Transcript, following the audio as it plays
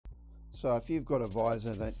So if you've got a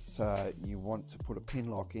visor that you want to put a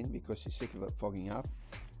pin lock in because you're sick of it fogging up,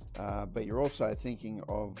 but you're also thinking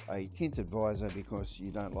of a tinted visor because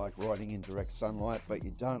you don't like riding in direct sunlight, but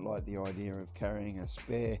you don't like the idea of carrying a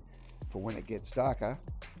spare for when it gets darker,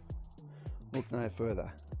 look no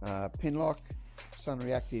further. Pinlock Sun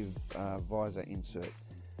Reactive visor insert.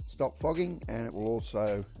 Stop fogging, and it will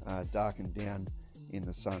also darken down in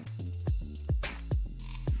the sun.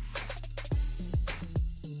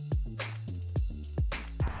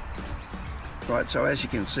 Right, so as you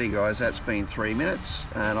can see guys, that's been 3 minutes,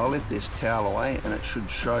 and I'll lift this towel away and it should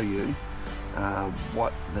show you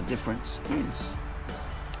what the difference is.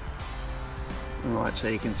 Alright, so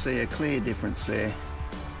you can see a clear difference there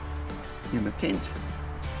in the tint.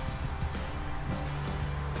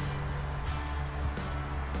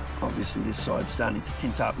 Obviously this side's starting to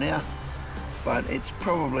tint up now, but it's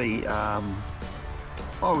probably, I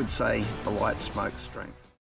would say, a light smoke strength.